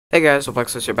Hey guys,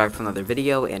 Roblox here back with another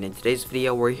video, and in today's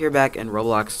video we're here back in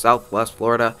Roblox Southwest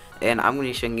Florida, and I'm going to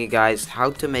be showing you guys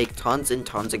how to make tons and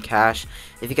tons of cash.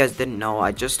 If you guys didn't know,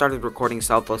 I just started recording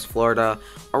Southwest Florida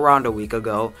around a week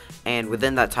ago, and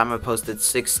within that time I posted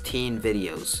 16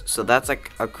 videos, so that's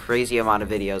like a crazy amount of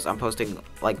videos. I'm posting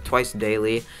like twice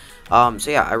daily. So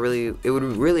yeah, it would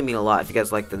really mean a lot if you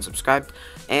guys liked and subscribed.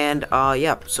 And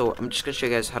yeah, so I'm just gonna show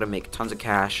you guys how to make tons of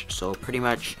cash. So pretty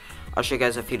much I'll show you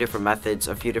guys a few different methods,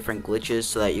 a few different glitches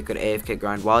so that you could AFK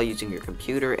grind while using your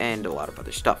computer and a lot of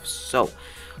other stuff. So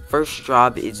first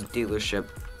job is dealership.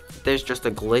 There's just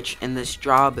a glitch in this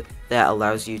job that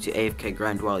allows you to AFK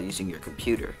grind while using your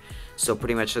computer. So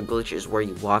pretty much the glitch is where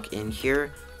you walk in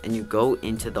here and you go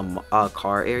into the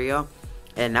car area,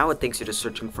 and now it thinks you're just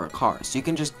searching for a car. So you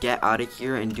can just get out of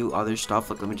here and do other stuff.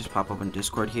 Like, let me just pop up in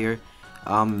Discord here.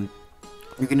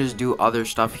 You can just do other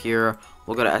stuff here.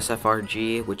 We'll go to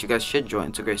SFRG, which you guys should join.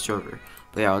 It's a great server.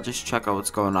 But yeah, I'll just check out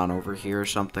what's going on over here or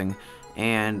something.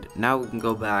 And now we can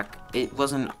go back. It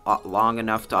wasn't long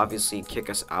enough to obviously kick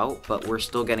us out, but we're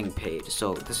still getting paid.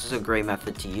 So this is a great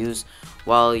method to use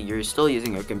while you're still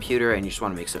using your computer and you just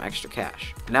want to make some extra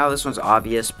cash. Now this one's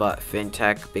obvious, but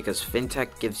fintech, because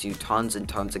fintech gives you tons and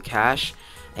tons of cash,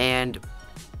 and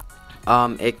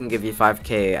it can give you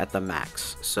 5k at the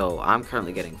max. So I'm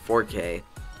currently getting 4k,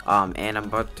 and I'm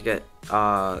about to get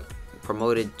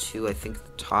promoted to, I think,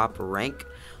 the top rank.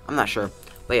 I'm not sure.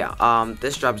 But yeah,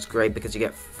 this job is great because you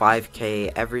get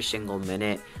 5k every single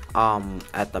minute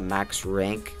at the max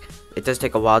rank. It does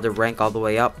take a while to rank all the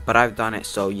way up, but I've done it,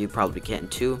 so you probably can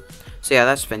too. So yeah,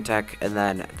 that's fintech. And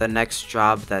then the next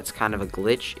job that's kind of a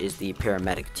glitch is the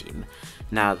paramedic team.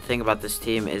 Now the thing about this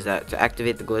team is that to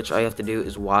activate the glitch, all you have to do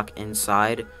is walk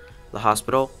inside the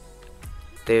hospital.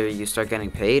 There you start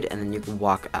getting paid, and then you can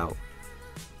walk out.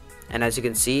 And as you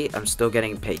can see, I'm still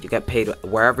getting paid. You get paid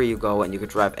wherever you go, and you could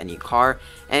drive any car.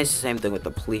 And it's the same thing with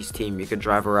the police team. You could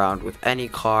drive around with any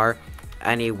car,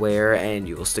 anywhere, and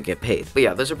you will still get paid. But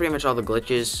yeah, those are pretty much all the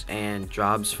glitches and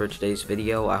jobs for today's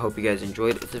video. I hope you guys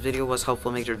enjoyed. If the video was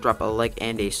helpful, make sure to drop a like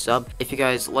and a sub. If you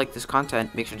guys like this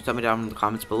content, make sure to tell me down in the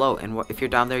comments below. And if you're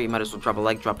down there, you might as well drop a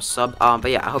like, drop a sub.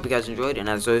 But yeah, I hope you guys enjoyed. And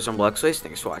as always, I'm Roblox.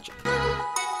 Thanks for watching.